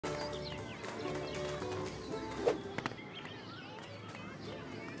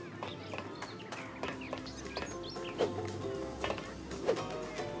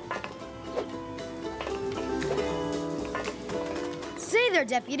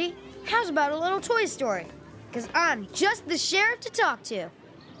there, Deputy. How's about a little Toy Story? Because I'm just the sheriff to talk to.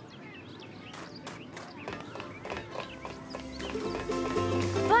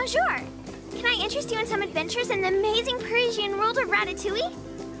 Bonjour. Can I interest you in some adventures in the amazing Parisian world of Ratatouille?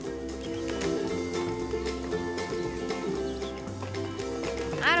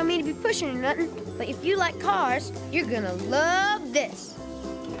 I don't mean to be pushing or nothing, but if you like cars, you're gonna love this.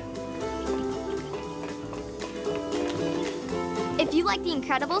 If you like The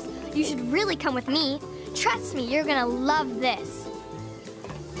Incredibles, you should really come with me. Trust me, you're gonna love this.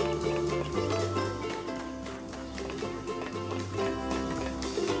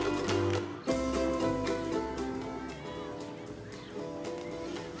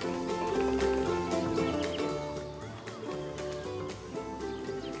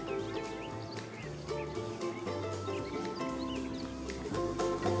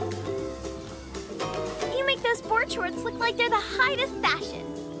 Those sport shorts look like they're the height of fashion.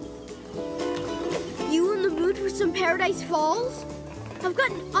 You in the mood for some Paradise Falls? I've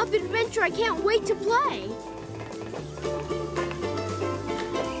got an up adventure I can't wait to play.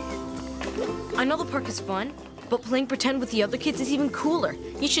 I know the park is fun, but playing pretend with the other kids is even cooler.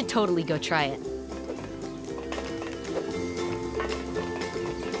 You should totally go try it.